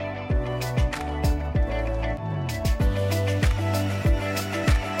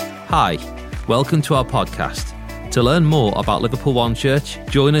Hi, welcome to our podcast. To learn more about Liverpool One Church,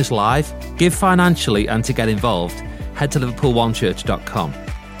 join us live, give financially and to get involved, head to liverpoolonechurch.com.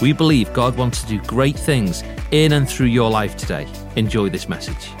 We believe God wants to do great things in and through your life today. Enjoy this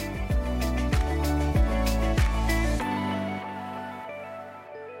message.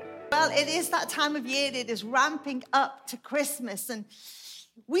 Well, it is that time of year. It is ramping up to Christmas, and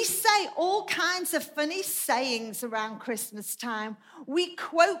we say all kinds of funny sayings around Christmas time. We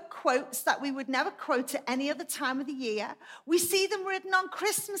quote quotes that we would never quote at any other time of the year. We see them written on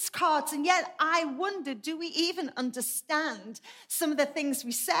Christmas cards, and yet I wonder, do we even understand some of the things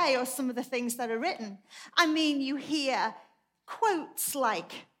we say or some of the things that are written? I mean, you hear quotes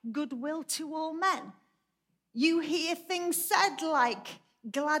like goodwill to all men. You hear things said like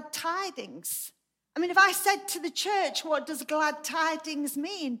glad tidings. I mean, if I said to the church, what does glad tidings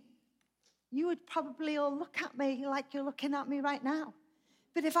mean? You would probably all look at me like you're looking at me right now.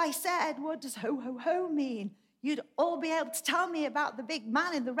 But if I said, what does ho, ho, ho mean? You'd all be able to tell me about the big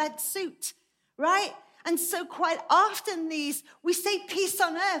man in the red suit, right? And so quite often we say peace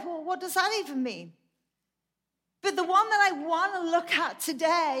on earth. Well, what does that even mean? But the one that I want to look at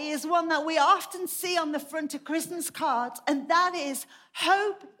today is one that we often see on the front of Christmas cards, and that is,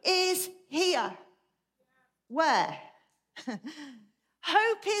 hope is here. Where?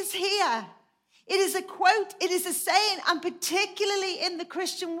 Hope is here. It is a quote, it is a saying, and particularly in the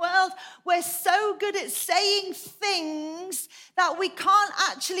Christian world, we're so good at saying things that we can't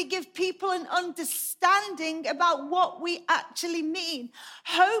actually give people an understanding about what we actually mean.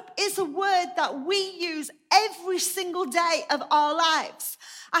 Hope is a word that we use every single day of our lives.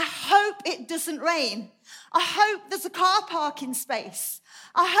 I hope it doesn't rain. I hope there's a car parking space.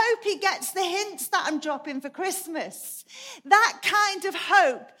 I hope he gets the hints that I'm dropping for Christmas. That kind of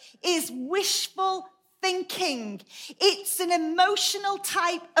hope is wishful thinking. It's an emotional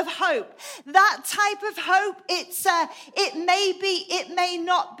type of hope. That type of hope, it may be, it may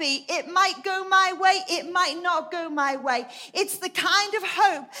not be. It might go my way, it might not go my way. It's the kind of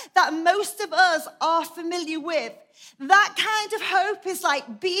hope that most of us are familiar with. That kind of hope is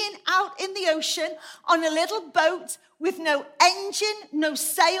like being out in the ocean on a little boat with no engine, no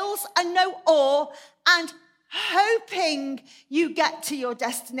sails, and no oar, and hoping you get to your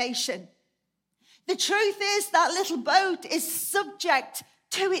destination. The truth is that little boat is subject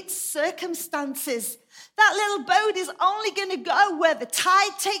to its circumstances. That little boat is only going to go where the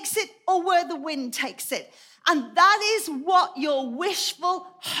tide takes it or where the wind takes it. And that is what your wishful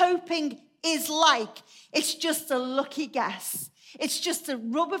hoping is like. It's just a lucky guess. It's just a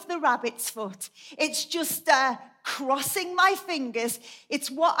rub of the rabbit's foot. It's just crossing my fingers. It's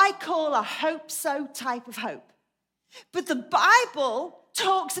what I call a hope so type of hope. But the Bible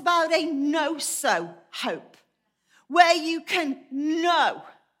talks about a know-so hope, where you can know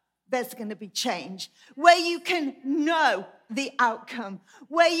there's going to be change, where you can know the outcome,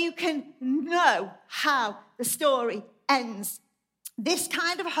 where you can know how the story ends. This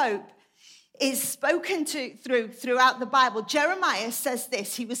kind of hope is spoken to throughout the Bible. Jeremiah says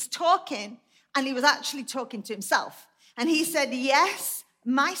this. He was talking, and he was actually talking to himself. And he said, yes,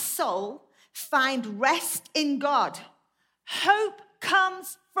 my soul, find rest in God. Hope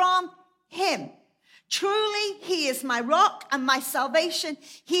comes from him. Truly, he is my rock and my salvation.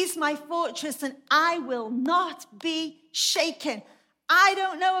 He's my fortress, and I will not be shaken. I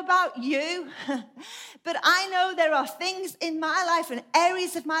don't know about you, but I know there are things in my life and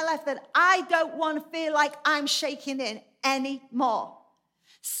areas of my life that I don't want to feel like I'm shaking in anymore.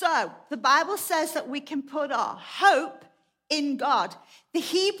 So the Bible says that we can put our hope in God. The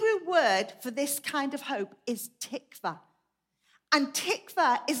Hebrew word for this kind of hope is tikva. And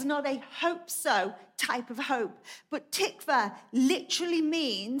tikva is not a hope-so type of hope, but tikva literally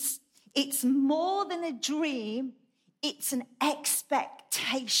means it's more than a dream, it's an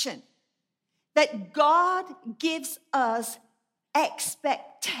expectation. That God gives us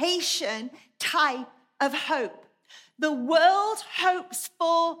expectation type of hope. The world hopes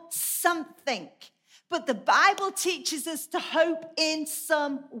for something, but the Bible teaches us to hope in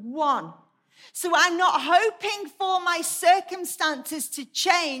someone. So I'm not hoping for my circumstances to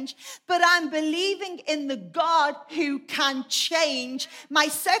change, but I'm believing in the God who can change my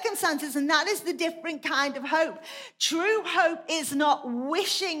circumstances. And that is the different kind of hope. True hope is not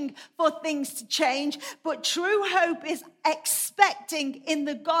wishing for things to change, but true hope is expecting in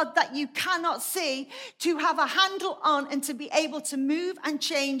the God that you cannot see to have a handle on and to be able to move and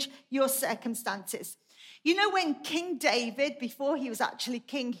change your circumstances. You know, when King David, before he was actually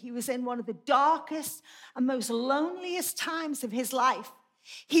king, he was in one of the darkest and most loneliest times of his life.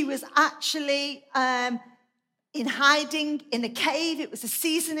 He was actually in hiding in a cave. It was a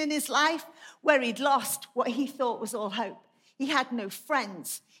season in his life where he'd lost what he thought was all hope. He had no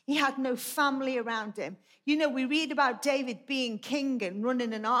friends. He had no family around him. You know, we read about David being king and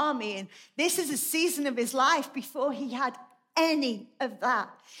running an army, and this is a season of his life before he had any of that.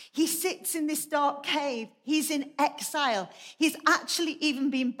 He sits in this dark cave. He's in exile. He's actually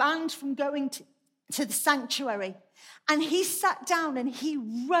even been banned from going to the sanctuary. And he sat down and he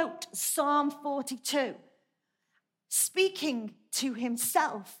wrote Psalm 42, speaking to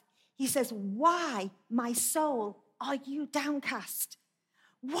himself. He says, "Why, my soul, are you downcast?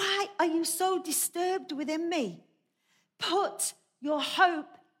 Why are you so disturbed within me? Put your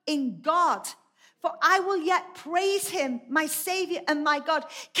hope in God, for I will yet praise him, my Savior and my God."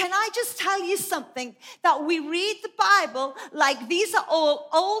 Can I just tell you something? That we read the Bible like these are all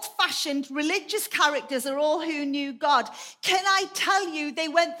old-fashioned religious characters are all who knew God. Can I tell you they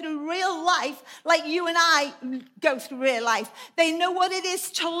went through real life like you and I go through real life? They know what it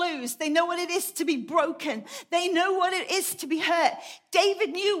is to lose. They know what it is to be broken. They know what it is to be hurt.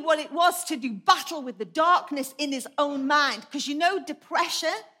 David knew what it was to do battle with the darkness in his own mind. Because you know,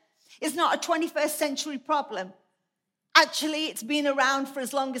 depression is not a 21st century problem. Actually, it's been around for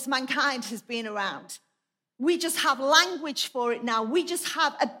as long as mankind has been around. We just have language for it now. We just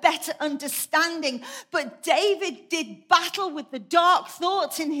have a better understanding. But David did battle with the dark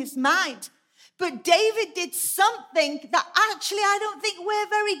thoughts in his mind. But David did something that actually I don't think we're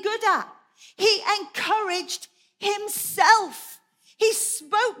very good at. He encouraged himself. He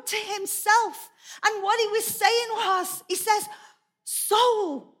spoke to himself. And what he was saying was, he says,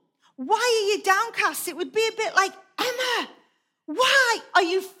 "Soul, why are you downcast?" It would be a bit like, "Emma, why are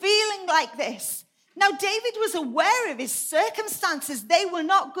you feeling like this?" Now, David was aware of his circumstances. They were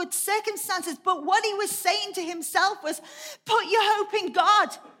not good circumstances. But what he was saying to himself was, put your hope in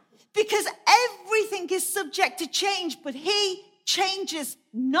God, because everything is subject to change, but he changes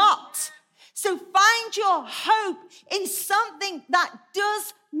not. So find your hope in something that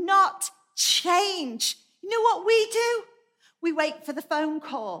does not change. You know what we do? We wait for the phone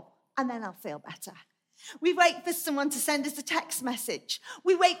call. And then I'll feel better. We wait for someone to send us a text message.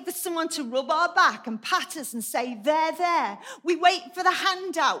 We wait for someone to rub our back and pat us and say, "They're there." We wait for the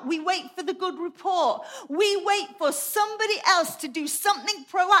handout. We wait for the good report. We wait for somebody else to do something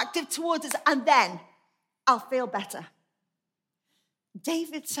proactive towards us, and then I'll feel better.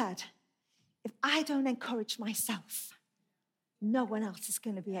 David said, if I don't encourage myself, no one else is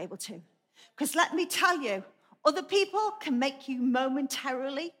going to be able to. Because let me tell you, other people can make you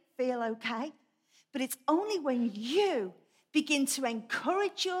momentarily feel okay, but it's only when you begin to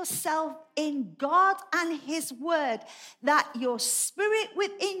encourage yourself in God and his word that your spirit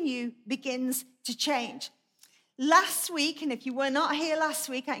within you begins to change. Last week, and if you were not here last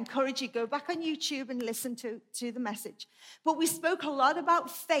week, I encourage you to go back on YouTube and listen to the message. But we spoke a lot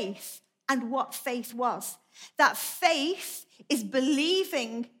about faith and what faith was. That faith is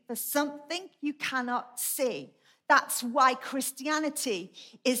believing for something you cannot see. That's why Christianity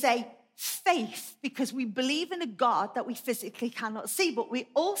is a faith, because we believe in a God that we physically cannot see. But we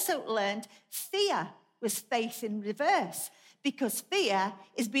also learned fear was faith in reverse, because fear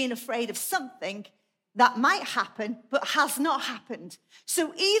is being afraid of something that might happen but has not happened.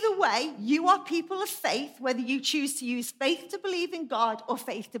 So either way, you are people of faith, whether you choose to use faith to believe in God or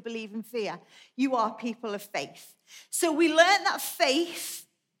faith to believe in fear. You are people of faith. So we learned that faith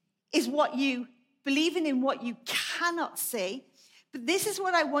is what you believing in what you cannot see. But this is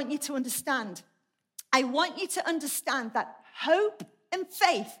what I want you to understand. I want you to understand that hope and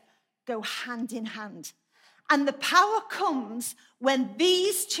faith go hand in hand. And the power comes when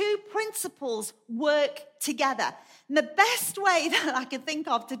these two principles work together. And the best way that I can think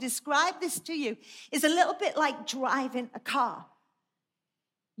of to describe this to you is a little bit like driving a car.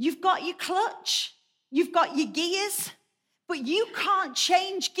 You've got your clutch, you've got your gears, but you can't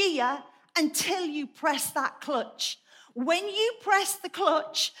change gear until you press that clutch. When you press the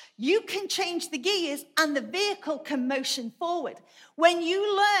clutch, you can change the gears and the vehicle can motion forward. When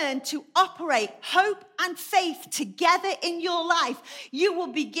you learn to operate hope and faith together in your life, you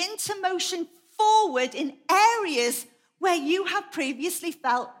will begin to motion forward in areas where you have previously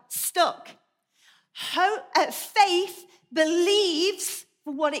felt stuck. Faith believes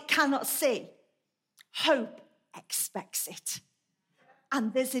for what it cannot see. Hope expects it.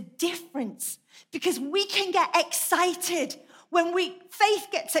 And there's a difference, because we can get excited when faith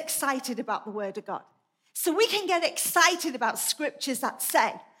gets excited about the word of God. So we can get excited about scriptures that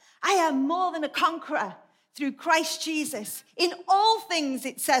say, I am more than a conqueror through Christ Jesus. In all things,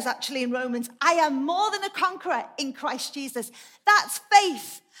 it says actually in Romans, I am more than a conqueror in Christ Jesus. That's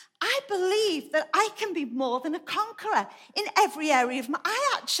faith. I believe that I can be more than a conqueror in every area of my life.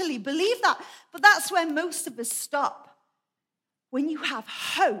 I actually believe that. But that's where most of us stop. When you have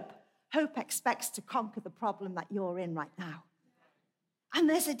hope, hope expects to conquer the problem that you're in right now. And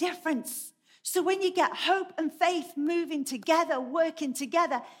there's a difference. So when you get hope and faith moving together, working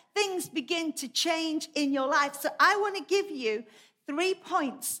together, things begin to change in your life. So I want to give you 3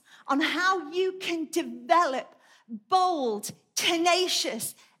 points on how you can develop bold,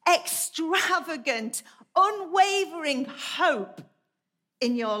 tenacious, extravagant, unwavering hope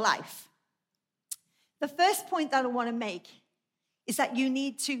in your life. The first point that I want to make is that you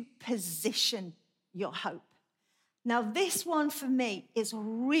need to position your hope. Now, this one for me is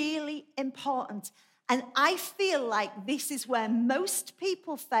really important. And I feel like this is where most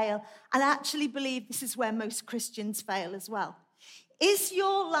people fail, and I actually believe this is where most Christians fail as well. Is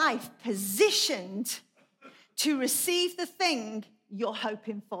your life positioned to receive the thing you're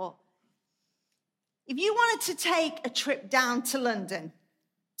hoping for? If you wanted to take a trip down to London,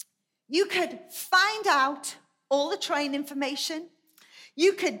 you could find out all the train information.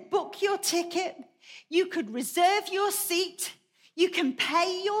 You could book your ticket. You could reserve your seat. You can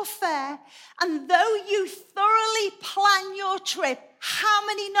pay your fare. And though you thoroughly plan your trip, how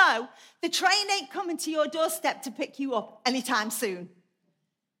many know the train ain't coming to your doorstep to pick you up anytime soon?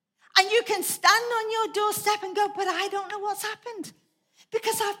 And you can stand on your doorstep and go, but I don't know what's happened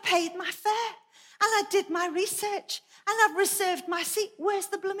because I've paid my fare and I did my research and I've reserved my seat. Where's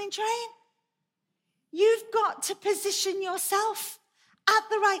the blooming train? You've got to position yourself at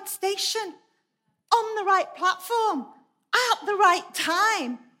the right station, on the right platform, at the right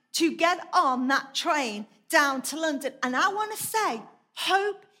time to get on that train down to London. And I want to say,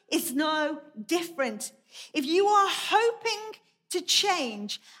 hope is no different. If you are hoping to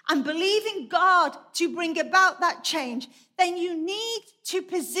change and believing God to bring about that change, then you need to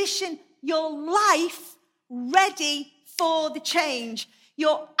position your life ready for the change.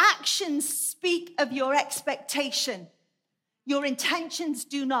 Your actions speak of your expectation. Your intentions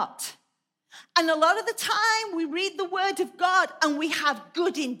do not. And a lot of the time we read the word of God and we have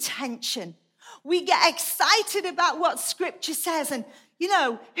good intention. We get excited about what scripture says. And, you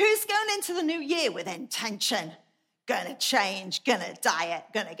know, who's going into the new year with intention? Going to change, going to diet,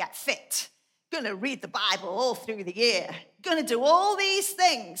 going to get fit, going to read the Bible all through the year, going to do all these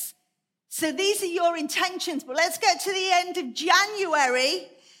things. So these are your intentions. But let's get to the end of January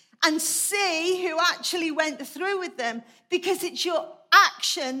and see who actually went through with them, because it's your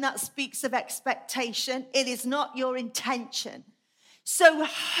action that speaks of expectation. It is not your intention. So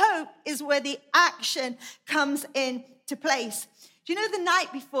hope is where the action comes into place. Do you know the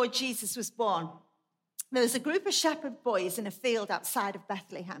night before Jesus was born, there was a group of shepherd boys in a field outside of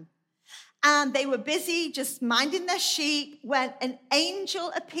Bethlehem. And they were busy just minding their sheep when an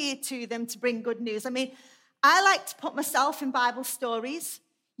angel appeared to them to bring good news. I mean, I like to put myself in Bible stories.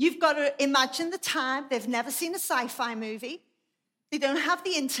 You've got to imagine the time. They've never seen a sci-fi movie. They don't have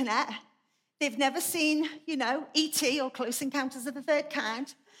the internet. They've never seen, E.T. or Close Encounters of the Third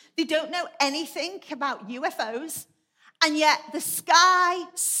Kind. They don't know anything about UFOs. And yet the sky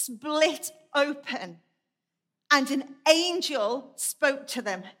split open and an angel spoke to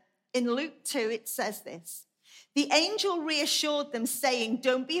them. In Luke 2, it says this. The angel reassured them, saying,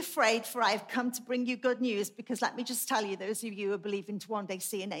 don't be afraid, for I have come to bring you good news. Because let me just tell you, those of you who are believing to one day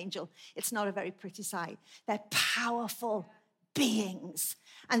see an angel, it's not a very pretty sight. They're powerful beings.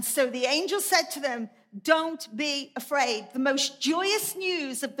 And so the angel said to them, don't be afraid. The most joyous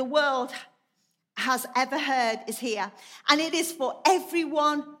news of the world has ever heard is here. And it is for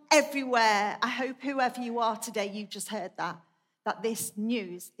everyone, everywhere. I hope whoever you are today, you just heard that this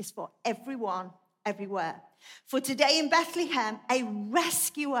news is for everyone, everywhere. For today in Bethlehem, a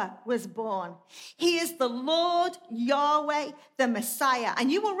rescuer was born. He is the Lord Yahweh, the Messiah.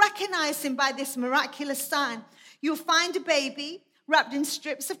 And you will recognize him by this miraculous sign. You'll find a baby wrapped in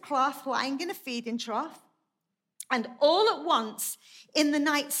strips of cloth lying in a feeding trough. And all at once, in the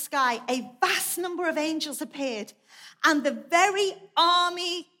night sky, a vast number of angels appeared. And the very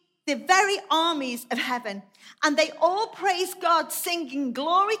armies of heaven. And they all praised God, singing,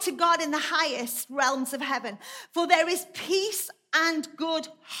 glory to God in the highest realms of heaven. For there is peace and good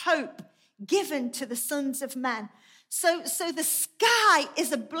hope given to the sons of men. So the sky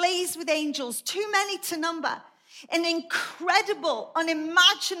is ablaze with angels, too many to number. An incredible,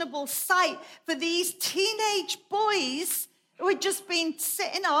 unimaginable sight for these teenage boys who had just been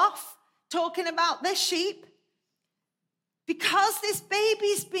sitting off, talking about their sheep. Because this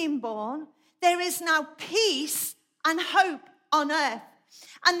baby's been born, there is now peace and hope on earth.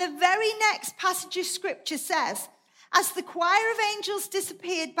 And the very next passage of scripture says, As the choir of angels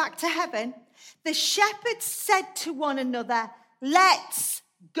disappeared back to heaven, the shepherds said to one another, let's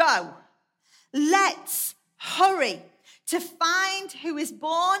go. Let's hurry to find who is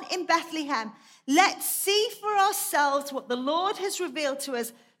born in Bethlehem. Let's see for ourselves what the Lord has revealed to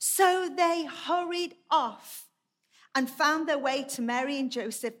us. So they hurried off and found their way to Mary and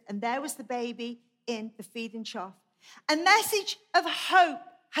Joseph, and there was the baby in the feeding trough. A message of hope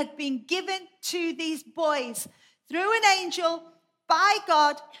had been given to these boys through an angel by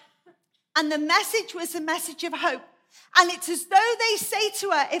God, and the message was a message of hope. And it's as though they say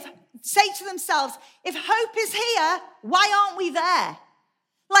to themselves, if hope is here, why aren't we there?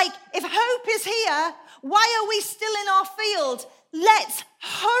 Like, if hope is here, why are we still in our field? Let's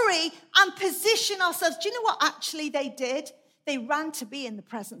hurry and position ourselves. Do you know what actually they did? They ran to be in the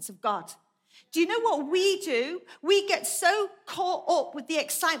presence of God. Do you know what we do? We get so caught up with the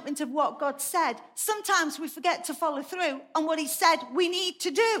excitement of what God said. Sometimes we forget to follow through on what he said we need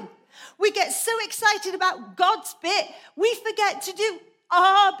to do. We get so excited about God's bit, we forget to do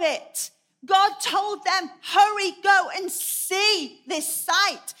our bit. God told them, hurry, go and see this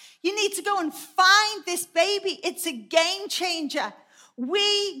sight. You need to go and find this baby. It's a game changer.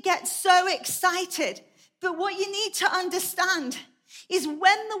 We get so excited. But what you need to understand is when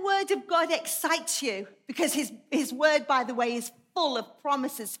the word of God excites you, because his word, by the way, is full of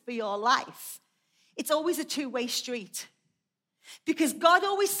promises for your life, it's always a two-way street. Because God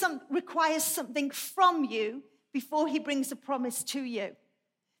always requires something from you before he brings a promise to you.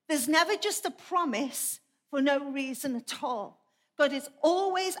 There's never just a promise for no reason at all. God is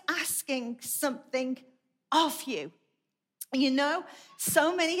always asking something of you. You know,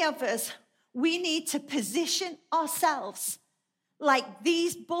 so many of us, we need to position ourselves like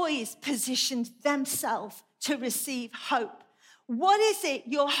these boys positioned themselves to receive hope. What is it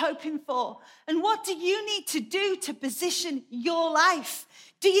you're hoping for? And what do you need to do to position your life?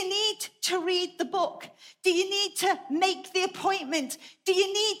 Do you need to read the book? Do you need to make the appointment? Do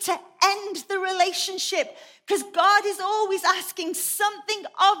you need to end the relationship? Because God is always asking something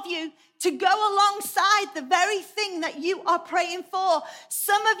of you to go alongside the very thing that you are praying for.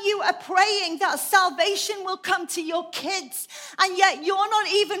 Some of you are praying that salvation will come to your kids, and yet you're not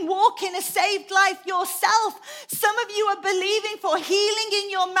even walking a saved life yourself. Some of you are believing for healing in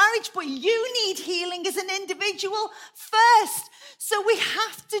your marriage, but you need healing as an individual first. So we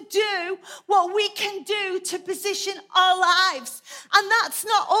have to do what we can do to position our lives. And that's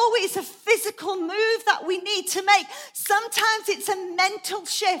not always a physical move that we need to make. Sometimes it's a mental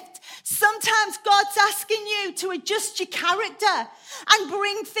shift. Sometimes God's asking you to adjust your character and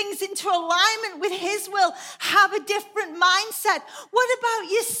bring things into alignment with his will. Have a different mindset. What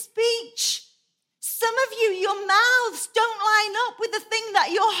about your speech? Some of you, your mouths don't line up with the thing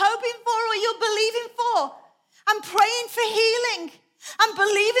that you're hoping for or you're believing for. I'm praying for healing. I'm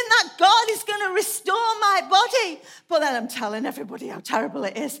believing that God is going to restore my body. But then I'm telling everybody how terrible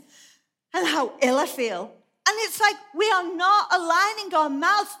it is and how ill I feel. And it's like we are not aligning our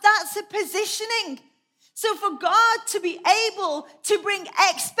mouths. That's a positioning. So for God to be able to bring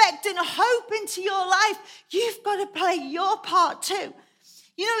expectant hope into your life, you've got to play your part too.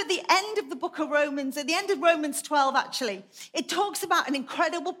 You know, at the end of the book of Romans, at the end of Romans 12 actually, it talks about an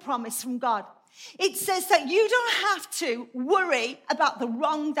incredible promise from God. It says that you don't have to worry about the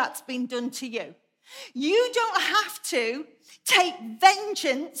wrong that's been done to you. You don't have to take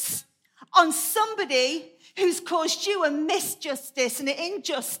vengeance on somebody who's caused you a misjustice and an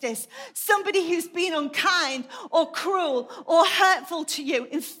injustice, somebody who's been unkind or cruel or hurtful to you.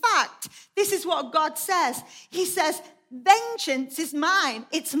 In fact, this is what God says. He says, vengeance is mine.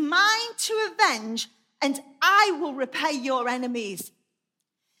 It's mine to avenge, and I will repay your enemies.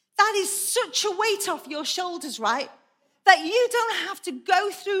 That is such a weight off your shoulders, right? That you don't have to go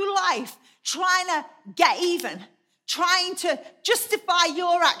through life trying to get even, trying to justify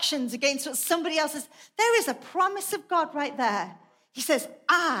your actions against what somebody else is. There is a promise of God right there. He says,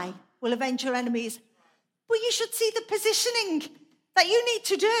 I will avenge your enemies. But you should see the positioning that you need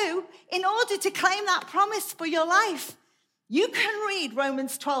to do in order to claim that promise for your life. You can read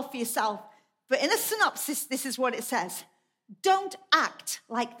Romans 12 for yourself, but in a synopsis, this is what it says. Don't act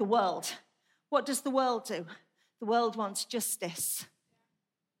like the world. What does the world do? The world wants justice.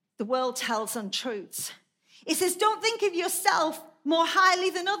 The world tells untruths. It says, don't think of yourself more highly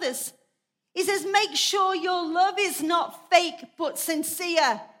than others. It says, make sure your love is not fake but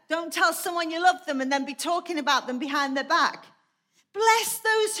sincere. Don't tell someone you love them and then be talking about them behind their back. Bless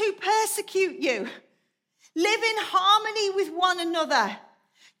those who persecute you. Live in harmony with one another.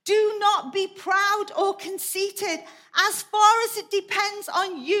 Do not be proud or conceited. As far as it depends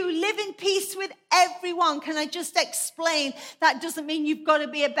on you, live in peace with everyone. Can I just explain? That doesn't mean you've got to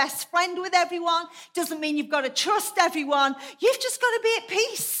be a best friend with everyone. Doesn't mean you've got to trust everyone. You've just got to be at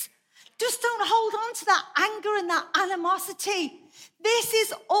peace. Just don't hold on to that anger and that animosity. This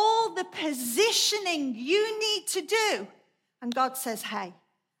is all the positioning you need to do. And God says, hey,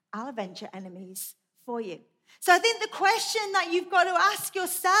 I'll avenge your enemies for you. So I think the question that you've got to ask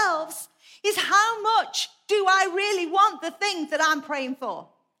yourselves is, how much do I really want the thing that I'm praying for?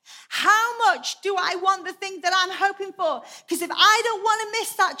 How much do I want the thing that I'm hoping for? Because if I don't want to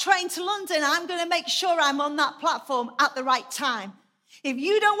miss that train to London, I'm going to make sure I'm on that platform at the right time. If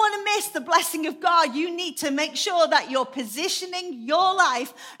you don't want to miss the blessing of God, you need to make sure that you're positioning your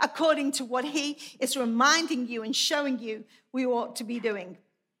life according to what he is reminding you and showing you we ought to be doing.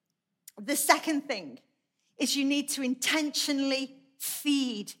 The second thing is you need to intentionally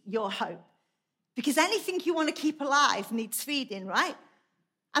feed your hope. Because anything you want to keep alive needs feeding, right?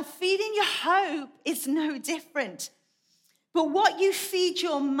 And feeding your hope is no different. But what you feed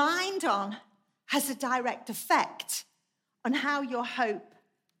your mind on has a direct effect on how your hope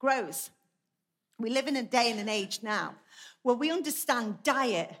grows. We live in a day and an age now where we understand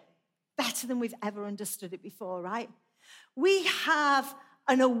diet better than we've ever understood it before, right? We have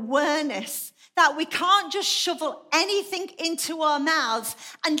an awareness that we can't just shovel anything into our mouths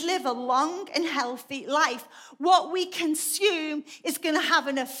and live a long and healthy life. What we consume is going to have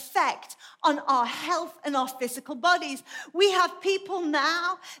an effect on our health and our physical bodies. We have people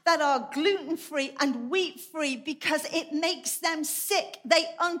now that are gluten-free and wheat-free because it makes them sick. They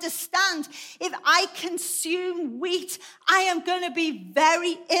understand, if I consume wheat, I am going to be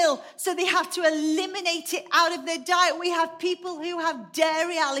very ill. So they have to eliminate it out of their diet. We have people who have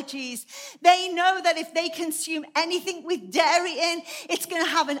dairy allergies. They know that if they consume anything with dairy in, it's going to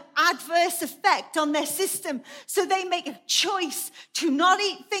have an adverse effect on their system. So they make a choice to not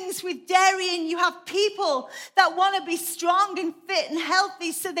eat things with dairy. And you have people that want to be strong and fit and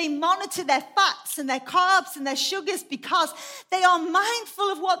healthy, so they monitor their fats and their carbs and their sugars because they are mindful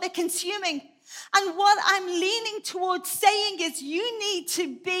of what they're consuming. And what I'm leaning towards saying is, you need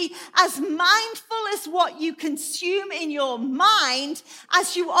to be as mindful as what you consume in your mind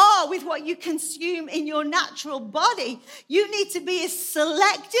as you are with what you consume in your natural body. You need to be as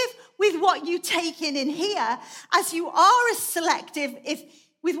selective with what you take in here as you are as selective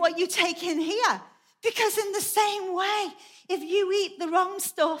with what you take in here. Because in the same way, if you eat the wrong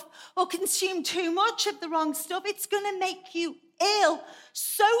stuff or consume too much of the wrong stuff, it's going to make you ill.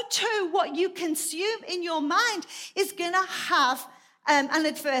 So too, what you consume in your mind is going to have an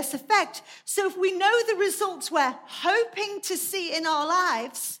adverse effect. So if we know the results we're hoping to see in our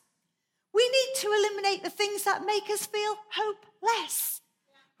lives, we need to eliminate the things that make us feel hopeless,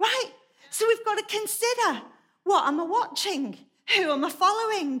 right? So we've got to consider, what am I watching? Who am I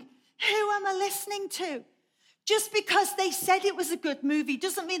following? Who am I listening to? Just because they said it was a good movie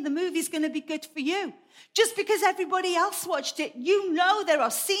doesn't mean the movie's going to be good for you. Just because everybody else watched it, you know there are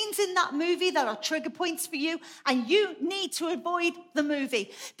scenes in that movie that are trigger points for you, and you need to avoid the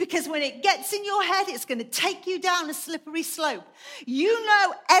movie. Because when it gets in your head, it's going to take you down a slippery slope. You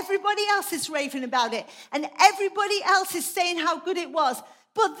know everybody else is raving about it, and everybody else is saying how good it was.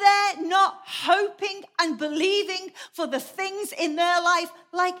 But they're not hoping and believing for the things in their life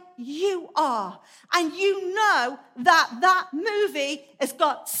like you are. And you know that movie has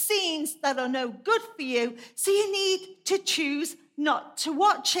got scenes that are no good for you, so you need to choose not to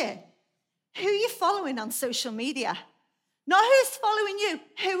watch it. Who are you following on social media? Not who's following you,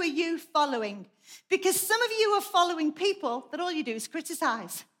 who are you following? Because some of you are following people that all you do is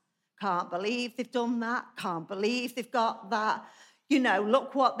criticize. Can't believe they've done that. Can't believe they've got that. You know,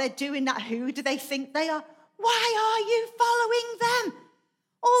 look what they're doing. That who do they think they are? Why are you following them?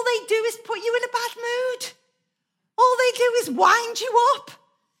 All they do is put you in a bad mood. All they do is wind you up,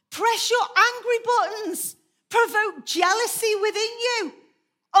 press your angry buttons, provoke jealousy within you.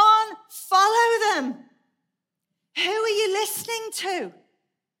 Unfollow them. Who are you listening to?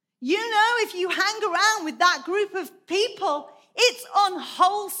 You know, if you hang around with that group of people, it's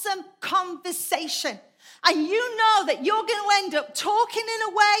unwholesome conversation. And you know that you're going to end up talking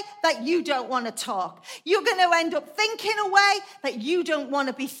in a way that you don't want to talk. You're going to end up thinking a way that you don't want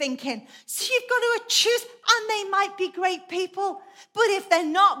to be thinking. So you've got to choose, and they might be great people, but if they're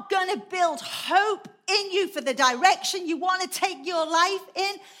not going to build hope in you for the direction you want to take your life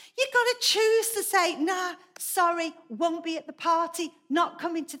in, you've got to choose to say, nah, sorry, won't be at the party, not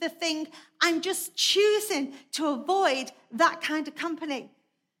coming to the thing. I'm just choosing to avoid that kind of company.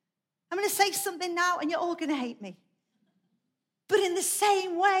 I'm going to say something now, and you're all going to hate me. But in the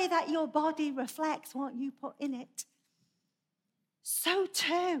same way that your body reflects what you put in it, so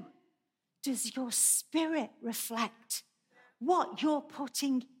too does your spirit reflect what you're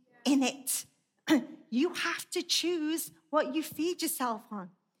putting in it. You have to choose what you feed yourself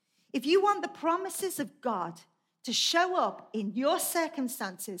on. If you want the promises of God to show up in your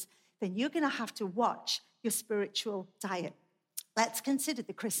circumstances, then you're going to have to watch your spiritual diet. Let's consider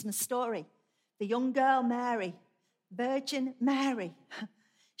the Christmas story. The young girl, Mary, Virgin Mary.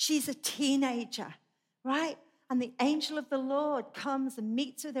 She's a teenager, right? And the angel of the Lord comes and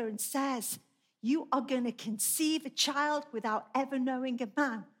meets with her and says, you are going to conceive a child without ever knowing a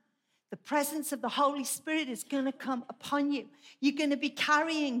man. The presence of the Holy Spirit is going to come upon you. You're going to be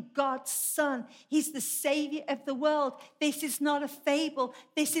carrying God's Son. He's the Savior of the world. This is not a fable.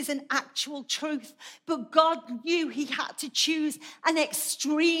 This is an actual truth. But God knew he had to choose an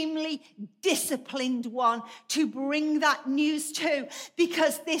extremely disciplined one to bring that news to,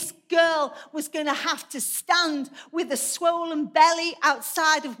 because this girl was going to have to stand with a swollen belly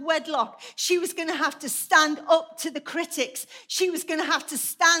outside of wedlock. She was going to have to stand up to the critics. She was going to have to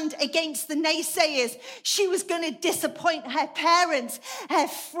stand against the naysayers. She was going to disappoint her parents, her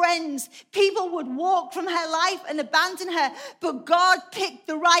friends. People would walk from her life and abandon her. But God picked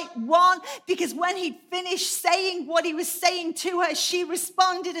the right one, because when he'd finished saying what he was saying to her, she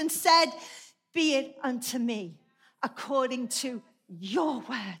responded and said, be it unto me according to your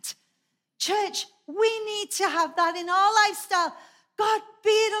word. Church, we need to have that in our lifestyle. God, be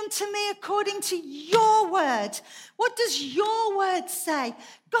it unto me according to your word. What does your word say?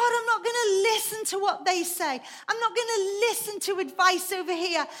 God, I'm not going to listen to what they say. I'm not going to listen to advice over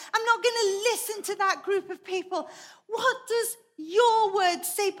here. I'm not going to listen to that group of people. What does your word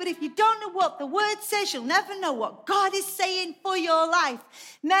say? But if you don't know what the word says, you'll never know what God is saying for your life.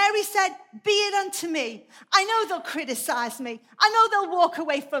 Mary said, be it unto me. I know they'll criticize me. I know they'll walk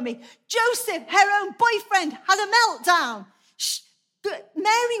away from me. Joseph, her own boyfriend, had a meltdown.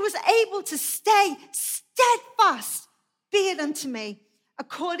 Mary was able to stay steadfast. Be it unto me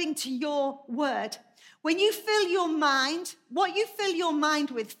according to your word. When you fill your mind, what you fill your mind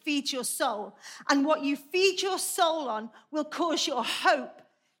with feeds your soul. And what you feed your soul on will cause your hope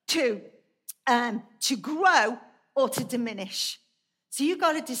to grow or to diminish. So you've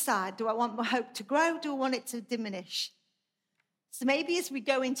got to decide, do I want my hope to grow? Do I want it to diminish? So maybe as we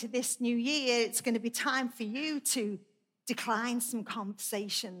go into this new year, it's going to be time for you to decline some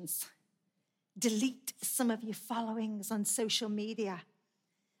conversations, delete some of your followings on social media,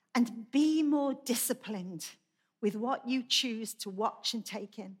 and be more disciplined with what you choose to watch and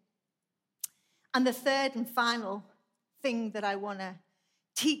take in. And the third and final thing that I want to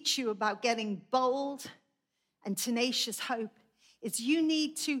teach you about getting bold and tenacious hope is you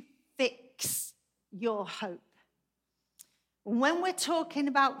need to fix your hope. When we're talking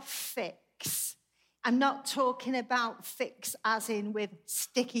about fix, I'm not talking about fix as in with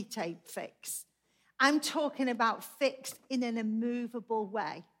sticky tape fix. I'm talking about fix in an immovable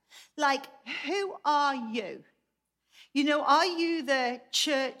way. Like, who are you? You know, are you the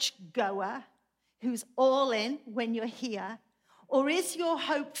church goer who's all in when you're here? Or is your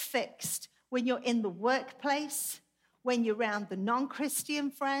hope fixed when you're in the workplace, when you're around the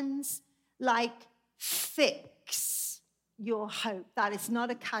non-Christian friends? Like, fix your hope. That is not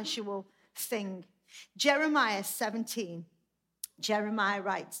a casual thing. Jeremiah 17, Jeremiah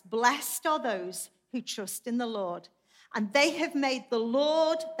writes, blessed are those who trust in the Lord, and they have made the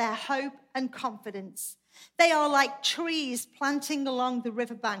Lord their hope and confidence. They are like trees planting along the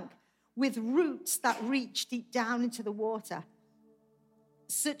riverbank with roots that reach deep down into the water.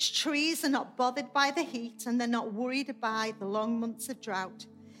 Such trees are not bothered by the heat, and they're not worried by the long months of drought.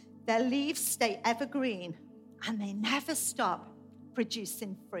 Their leaves stay evergreen, and they never stop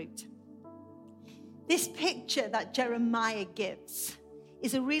producing fruit. This picture that Jeremiah gives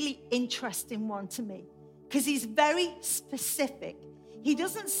is a really interesting one to me, because he's very specific. He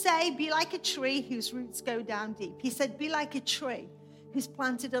doesn't say, be like a tree whose roots go down deep. He said, be like a tree who's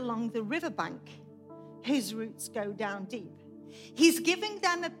planted along the riverbank, whose roots go down deep. He's giving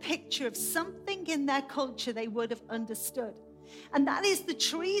them a picture of something in their culture they would have understood. And that is the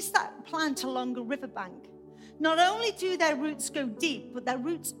trees that plant along a riverbank. Not only do their roots go deep, but their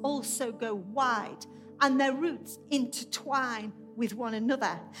roots also go wide, and their roots intertwine with one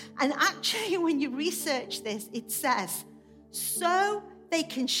another. And actually, when you research this, it says, so they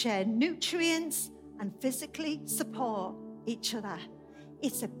can share nutrients and physically support each other.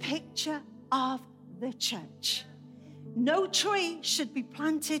 It's a picture of the church. No tree should be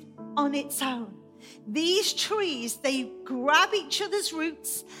planted on its own. These trees, they grab each other's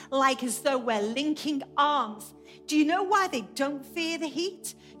roots like as though we're linking arms. Do you know why they don't fear the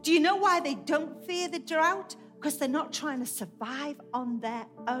heat? Do you know why they don't fear the drought? Because they're not trying to survive on their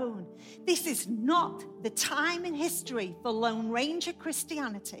own. This is not the time in history for Lone Ranger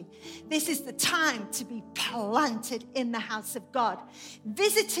Christianity. This is the time to be planted in the house of God,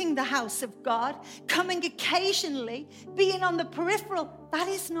 visiting the house of God, coming occasionally, being on the peripheral. That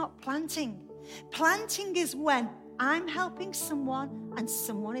is not planting. Planting is when I'm helping someone and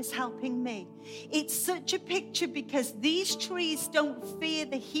someone is helping me. It's such a picture because these trees don't fear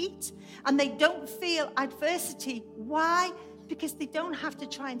the heat and they don't feel adversity. Why? Because they don't have to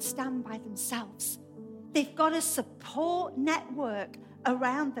try and stand by themselves. They've got a support network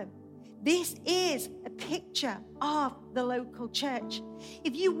around them. This is a picture of the local church.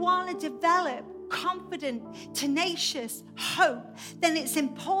 If you want to develop confident, tenacious hope, then it's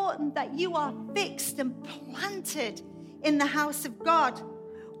important that you are fixed and planted in the house of God.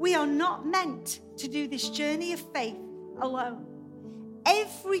 We are not meant to do this journey of faith alone.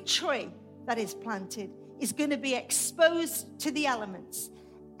 Every tree that is planted is going to be exposed to the elements.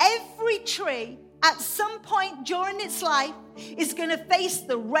 Every tree at some point during its life is going to face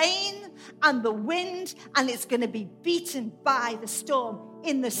the rain and the wind, and it's going to be beaten by the storm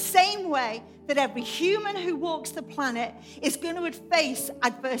in the same way that every human who walks the planet is going to face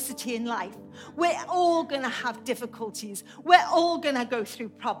adversity in life. We're all going to have difficulties. We're all going to go through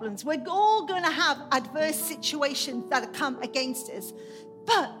problems. We're all going to have adverse situations that come against us.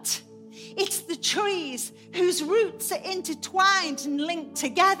 But it's the trees whose roots are intertwined and linked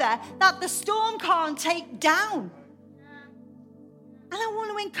together that the storm can't take down. And I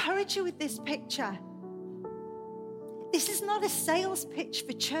want to encourage you with this picture. This is not a sales pitch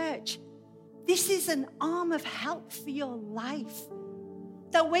for church. This is an arm of help for your life.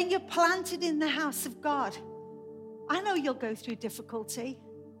 That when you're planted in the house of God, I know you'll go through difficulty.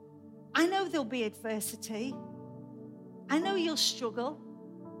 I know there'll be adversity. I know you'll struggle.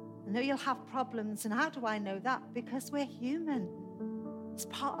 I know you'll have problems. And how do I know that? Because we're human. It's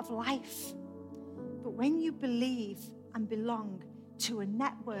part of life. But when you believe and belong to a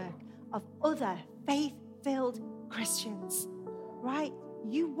network of other faith-filled Christians, right?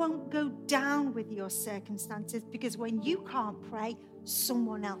 You won't go down with your circumstances because when you can't pray,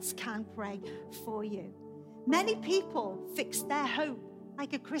 someone else can pray for you. Many people fix their hope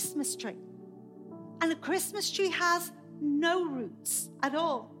like a Christmas tree. And a Christmas tree has no roots at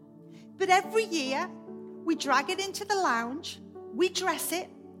all. But every year, we drag it into the lounge, we dress it,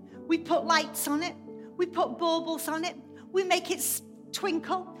 we put lights on it, we put baubles on it, we make it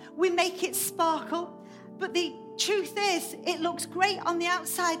twinkle, we make it sparkle. But the truth is, it looks great on the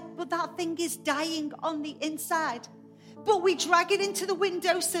outside, but that thing is dying on the inside. But we drag it into the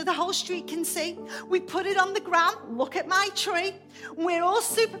window so the whole street can see. We put it on the ground. Look at my tree. We're all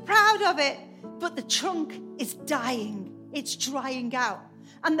super proud of it. But the trunk is dying. It's drying out.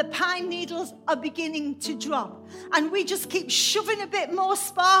 And the pine needles are beginning to drop. And we just keep shoving a bit more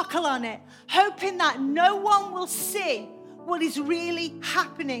sparkle on it, hoping that no one will see what is really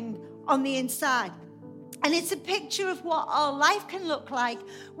happening on the inside. And it's a picture of what our life can look like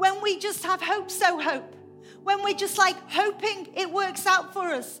when we just have hope, when we're just like hoping it works out for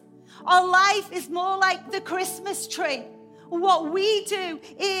us. Our life is more like the Christmas tree. What we do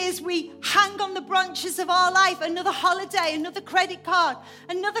is we hang on the branches of our life, another holiday, another credit card,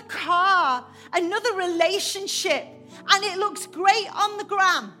 another car, another relationship, and it looks great on the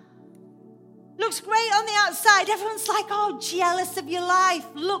gram. Looks great on the outside. Everyone's like, oh, jealous of your life.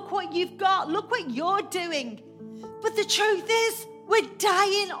 Look what you've got. Look what you're doing. But the truth is, we're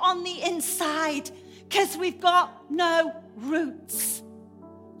dying on the inside because we've got no roots.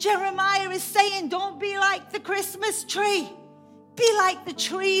 Jeremiah is saying, don't be like the Christmas tree. Be like the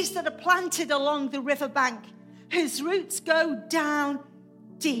trees that are planted along the riverbank, whose roots go down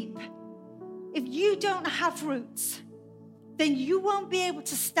deep. If you don't have roots, then you won't be able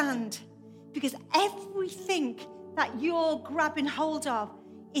to stand, because everything that you're grabbing hold of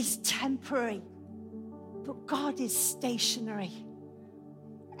is temporary, but God is stationary.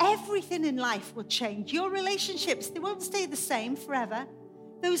 Everything in life will change. Your relationships, they won't stay the same forever.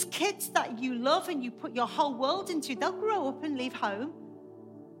 Those kids that you love and you put your whole world into, they'll grow up and leave home.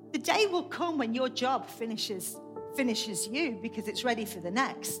 The day will come when your job finishes you because it's ready for the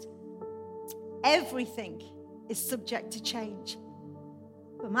next. Everything is subject to change.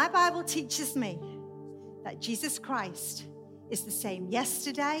 But my Bible teaches me that Jesus Christ is the same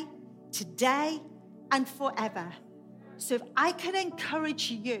yesterday, today, and forever. So if I could encourage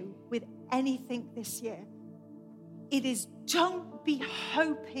you with anything this year, it is don't be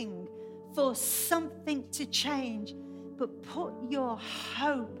hoping for something to change, but put your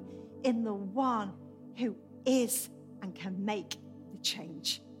hope in the one who is and can make the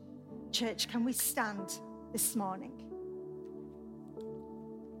change. Church, can we stand this morning?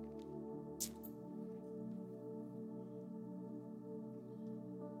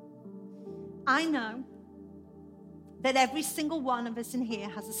 I know that every single one of us in here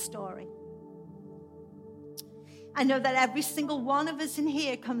has a story. I know that every single one of us in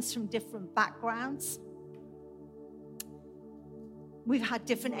here comes from different backgrounds. We've had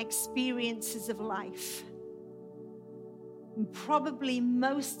different experiences of life. And probably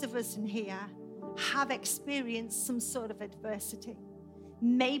most of us in here have experienced some sort of adversity.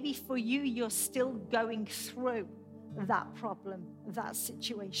 Maybe for you, you're still going through that problem, that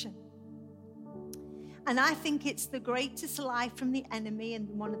situation. And I think it's the greatest lie from the enemy, and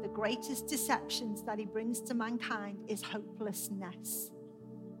one of the greatest deceptions that he brings to mankind is hopelessness.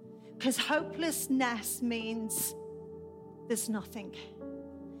 Because hopelessness means there's nothing.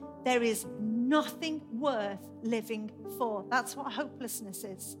 There is nothing worth living for. That's what hopelessness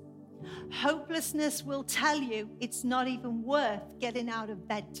is. Hopelessness will tell you it's not even worth getting out of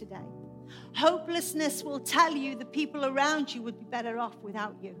bed today. Hopelessness will tell you the people around you would be better off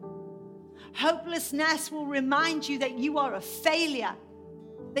without you. Hopelessness will remind you that you are a failure,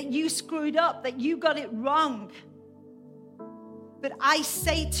 that you screwed up, that you got it wrong. But I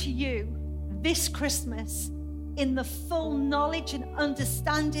say to you this Christmas, in the full knowledge and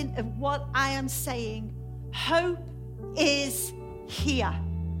understanding of what I am saying, hope is here.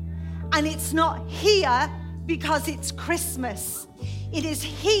 And it's not here because it's Christmas. It is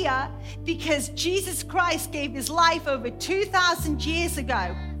here because Jesus Christ gave his life over 2,000 years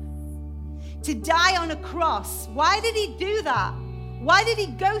ago to die on a cross. Why did he do that? Why did he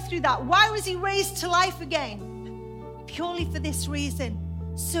go through that? Why was he raised to life again? Purely for this reason,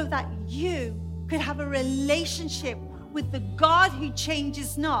 so that you could have a relationship with the God who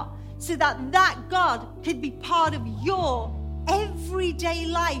changes not, so that that God could be part of your everyday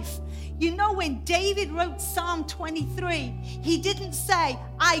life. You know, when David wrote Psalm 23, he didn't say,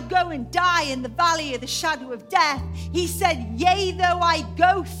 I go and die in the valley of the shadow of death. He said, yea, though I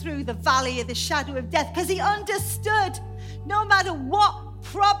go through the valley of the shadow of death, because he understood no matter what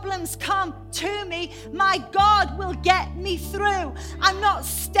problems come to me, my God will get me through. I'm not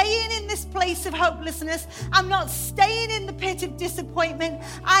staying in this place of hopelessness. I'm not staying in the pit of disappointment.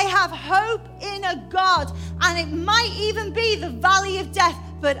 I have hope in a God, and it might even be the valley of death,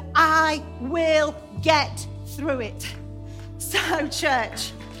 but I will get through it. So,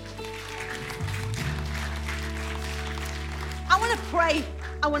 church, I want to pray.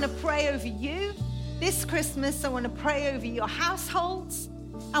 I want to pray over you this Christmas. I want to pray over your households.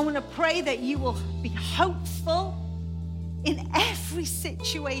 I want to pray that you will be hopeful in every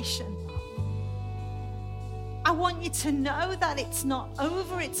situation. I want you to know that it's not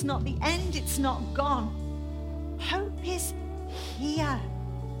over, it's not the end, it's not gone. Hope is here,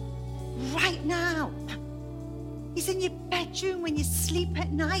 right now. He's in your bedroom when you sleep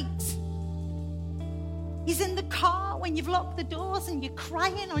at night. He's in the car when you've locked the doors and you're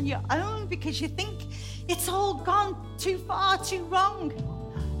crying on your own because you think it's all gone too far, too wrong.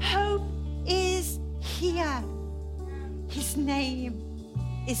 Hope is here. His name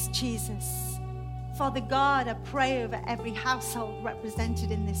is Jesus. Father God, I pray over every household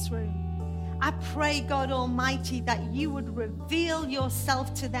represented in this room. I pray, God Almighty, that you would reveal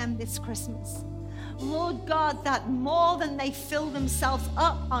yourself to them this Christmas. Lord God, that more than they fill themselves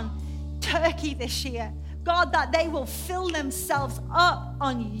up on turkey this year, God, that they will fill themselves up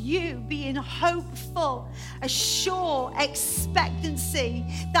on you, being hopeful, a sure expectancy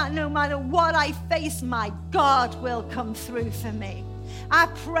that no matter what I face, my God will come through for me. I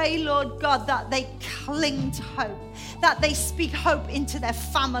pray, Lord God, that they cling to hope, that they speak hope into their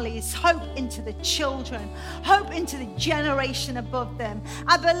families, hope into the children, hope into the generation above them.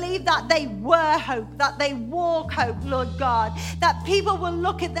 I believe that they were hope, that they walk hope, Lord God, that people will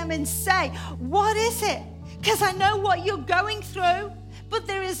look at them and say, what is it? Because I know what you're going through, but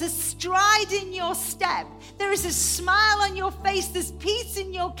there is a stride in your step. There is a smile on your face. There's peace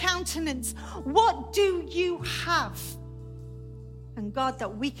in your countenance. What do you have? And God,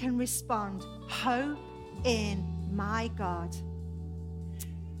 that we can respond, hope in my God.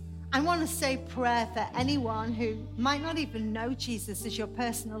 I want to say a prayer for anyone who might not even know Jesus as your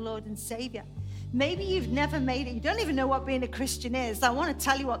personal Lord and Savior. Maybe you've never made it. You don't even know what being a Christian is. I want to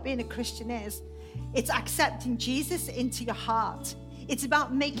tell you what being a Christian is. It's accepting Jesus into your heart. It's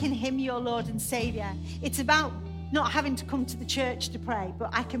about making him your Lord and Savior. It's about not having to come to the church to pray, but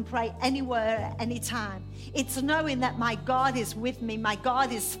I can pray anywhere at any time. It's knowing that my God is with me, my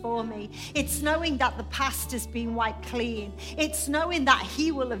God is for me. It's knowing that the past has been wiped clean. It's knowing that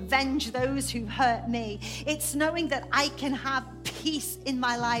he will avenge those who hurt me. It's knowing that I can have peace in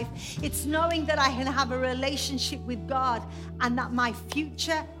my life. It's knowing that I can have a relationship with God and that my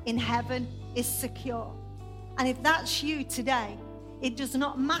future in heaven is secure. And if that's you today, it does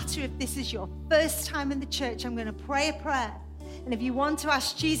not matter if this is your first time in the church. I'm going to pray a prayer. And if you want to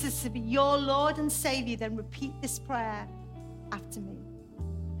ask Jesus to be your Lord and Savior, then repeat this prayer after me.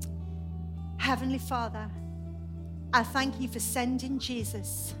 Heavenly Father, I thank you for sending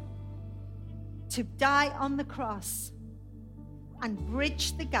Jesus to die on the cross and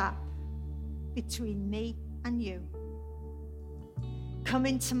bridge the gap between me and you. Come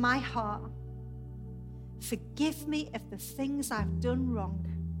into my heart. Forgive me of the things I've done wrong.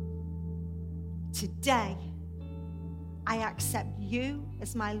 Today, I accept you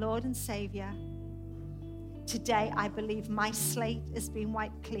as my Lord and Savior. Today, I believe my slate has been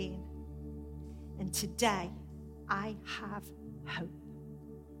wiped clean. And today, I have hope.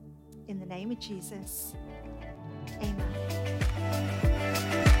 In the name of Jesus, amen.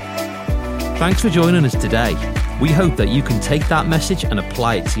 Thanks for joining us today. We hope that you can take that message and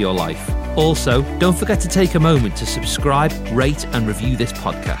apply it to your life. Also, don't forget to take a moment to subscribe, rate, and review this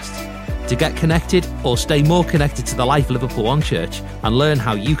podcast. To get connected or stay more connected to the life of Liverpool One Church and learn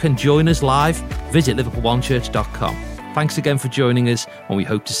how you can join us live, visit liverpoolonechurch.com. Thanks again for joining us, and we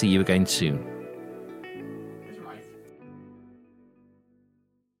hope to see you again soon.